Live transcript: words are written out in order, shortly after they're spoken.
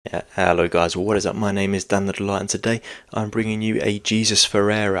Hello guys, what is up? My name is Dan the Delight and today I'm bringing you a Jesus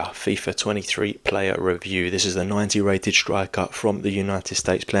Ferreira FIFA 23 player review. This is the 90 rated striker from the United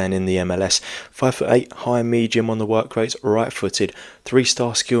States playing in the MLS. 5'8", high medium on the work rates, right footed,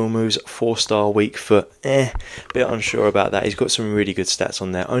 3-star skill moves, 4-star weak foot. Bit unsure about that. He's got some really good stats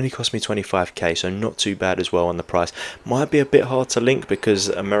on there. Only cost me 25k, so not too bad as well on the price. Might be a bit hard to link because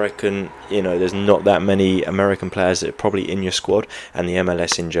American, there's not that many American players that are probably in your squad, and the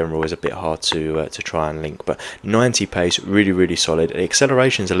MLS in general is a bit hard to try and link. But 90 pace, really solid. The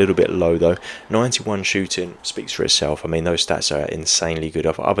acceleration's a little bit low though. 91 shooting speaks for itself. I mean, those stats are insanely good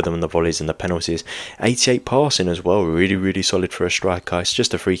other than the volleys and the penalties. 88 passing as well, really solid for a striker. It's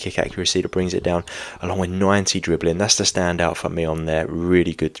just a free kick accuracy that brings it down, along with 90 dribbling. That's the standout for me on there.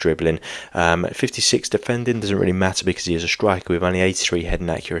 Really good dribbling. 56 defending doesn't really matter because he is a striker with only 83 heading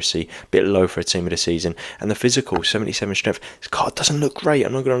accuracy, bit low for a team of the season. And the physical, 77 strength. This card doesn't look great,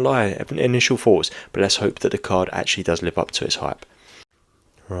 I'm not going to lie, initial thoughts, but let's hope that the card actually does live up to its hype.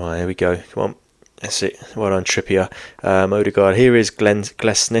 Right, here we go, come on, that's it, well done Trippier. Odegaard, here is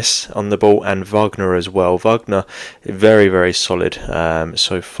Glesnes on the ball, and Wagner as well. Wagner, very solid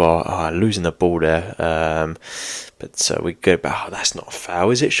so far. Losing the ball there, but we go back. That's not a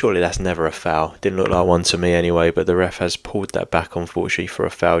foul, is it? Surely that's never a foul. Didn't look like one to me anyway, but the ref has pulled that back, unfortunately, for a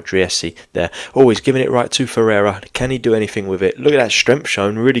foul. Driessi there. Oh, he's giving it right to Ferreira. Can he do anything with it? Look at that strength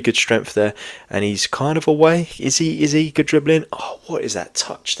shown. Really good strength there. And he's kind of away. Is he good dribbling? Oh, what is that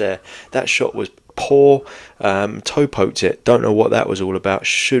touch there? That shot was poor. Toe poked it. Don't know what that was all about.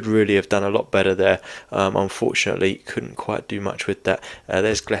 Should really have done a lot better there. Unfortunately, couldn't quite do much with that.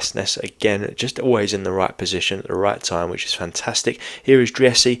 There's Glesnes again, just always in the right position at the right time, which is fantastic. Here is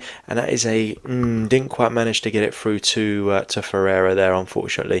Driessi, and that is a didn't quite manage to get it through to Ferreira there,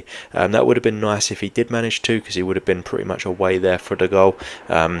 unfortunately. That would have been nice if he did manage to, because he would have been pretty much away there for the goal.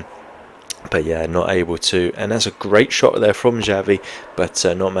 But yeah, not able to. And that's a great shot there from Xavi, but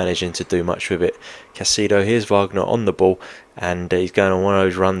not managing to do much with it. Casido, here's Wagner on the ball, and he's going on one of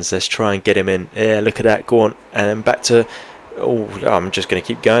those runs. Let's try and get him in. Yeah, look at that, go on. And then back to, I'm just going to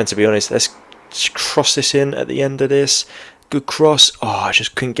keep going, to be honest. Let's just cross this in at the end of this. Good cross. I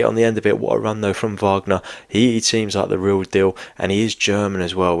just couldn't get on the end of it. What a run though from Wagner. He seems like the real deal, and he is German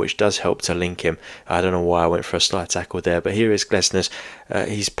as well, which does help to link him. I don't know why I went for a slight tackle there, but here is Glesnes.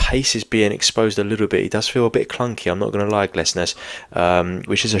 His pace is being exposed a little bit. He does feel a bit clunky, I'm not going to lie, Glesnes,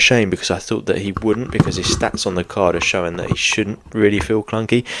 which is a shame because I thought that he wouldn't, because his stats on the card are showing that he shouldn't really feel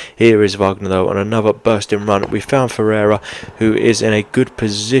clunky. Here is Wagner though on another bursting run. We found Ferreira, who is in a good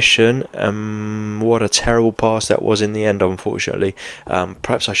position. What a terrible pass that was in the end, unfortunately.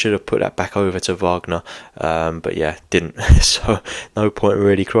 Perhaps I should have put that back over to Wagner, but yeah, didn't. So no point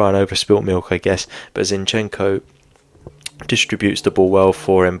really crying over spilt milk, I guess. But Zinchenko distributes the ball well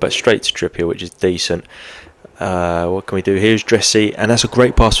for him, but straight to Trippier, which is decent. What can we do? Here's Driessi, and that's a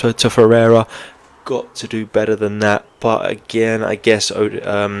great pass to Ferreira. Got to do better than that, but again, I guess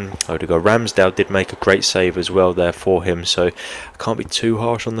Odegaard, Ramsdale did make a great save as well there for him, so I can't be too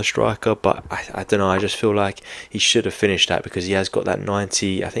harsh on the striker, but I don't know, I just feel like he should have finished that, because he has got that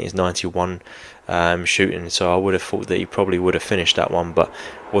 90, I think it's 91 shooting, so I would have thought that he probably would have finished that one, but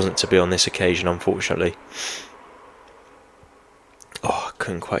wasn't to be on this occasion, unfortunately. I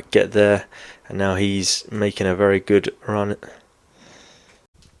couldn't quite get there, and now he's making a very good run.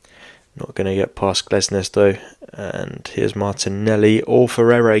 Not going to get past Glesnes though. And here's Martinelli.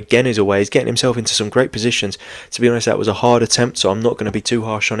 Ferreira again is away. He's getting himself into some great positions. To be honest, that was a hard attempt, so I'm not going to be too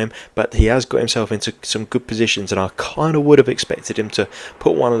harsh on him. But he has got himself into some good positions, and I kind of would have expected him to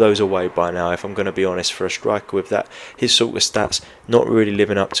put one of those away by now, if I'm going to be honest, for a striker with that, his sort of stats, not really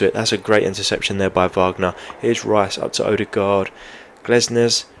living up to it. That's a great interception there by Wagner. Here's Rice up to Odegaard.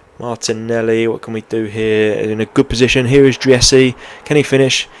 Glesnes. Martinelli, what can we do here? In a good position. Here is Driessi. Can he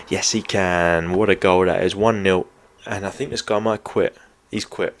finish? Yes, he can. What a goal that is. 1-0. And I think this guy might quit. He's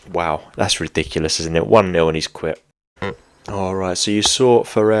quit. Wow, that's ridiculous, isn't it? 1-0 and he's quit. Alright, so you saw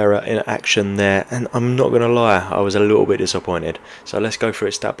Ferreira in action there, and I'm not going to lie, I was a little bit disappointed. So let's go through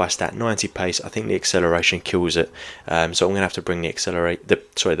it stat by stat. 90 pace, I think the acceleration kills it. So I'm going to have to bring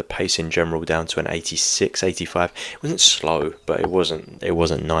the pace in general down to an 86, 85. It wasn't slow, but it wasn't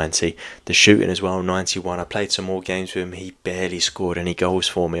 90. The shooting as well, 91. I played some more games with him. He barely scored any goals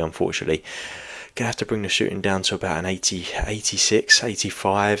for me, unfortunately. Gonna have to bring the shooting down to about an 80, 86,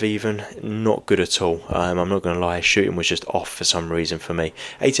 85 even. Not good at all. I'm not going to lie, shooting was just off for some reason for me.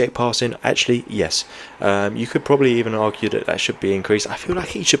 88 passing, actually, yes. You could probably even argue that that should be increased. I feel like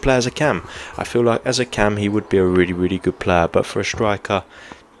he should play as a cam. I feel like as a cam he would be a really good player, but for a striker,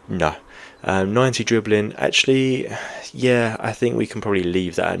 no. 90 dribbling, actually, yeah, I think we can probably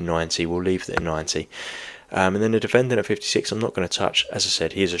leave that at 90. We'll leave it at 90. And then the defending at 56, I'm not going to touch. As I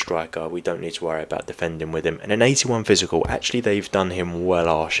said, he is a striker. We don't need to worry about defending with him. And an 81 physical, actually they've done him well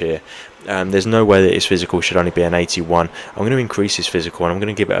harsh here. There's no way that his physical should only be an 81. I'm going to increase his physical, and I'm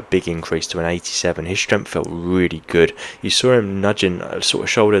going to give it a big increase to an 87. His strength felt really good. You saw him nudging sort of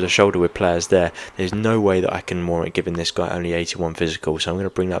shoulder to shoulder with players there. There's no way that I can warrant giving this guy only 81 physical, so I'm going to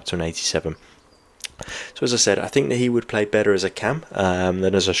bring that up to an 87. So as I said, I think that he would play better as a cam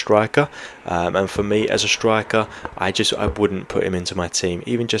than as a striker, and for me as a striker, I wouldn't put him into my team.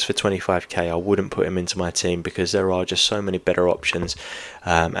 Even just for 25k, I wouldn't put him into my team, because there are just so many better options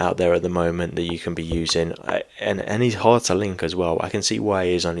out there at the moment that you can be using, and he's hard to link as well. I can see why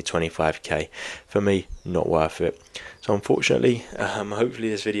he is only 25k. For me, not worth it. So unfortunately, hopefully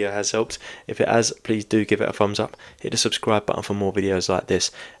this video has helped. If it has, please do give it a thumbs up, hit the subscribe button for more videos like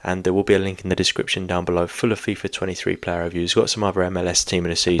this, and there will be a link in the description down below full of FIFA 23 player reviews. Got some other MLS team of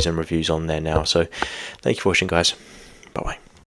the season reviews on there now. So thank you for watching, guys. Bye bye.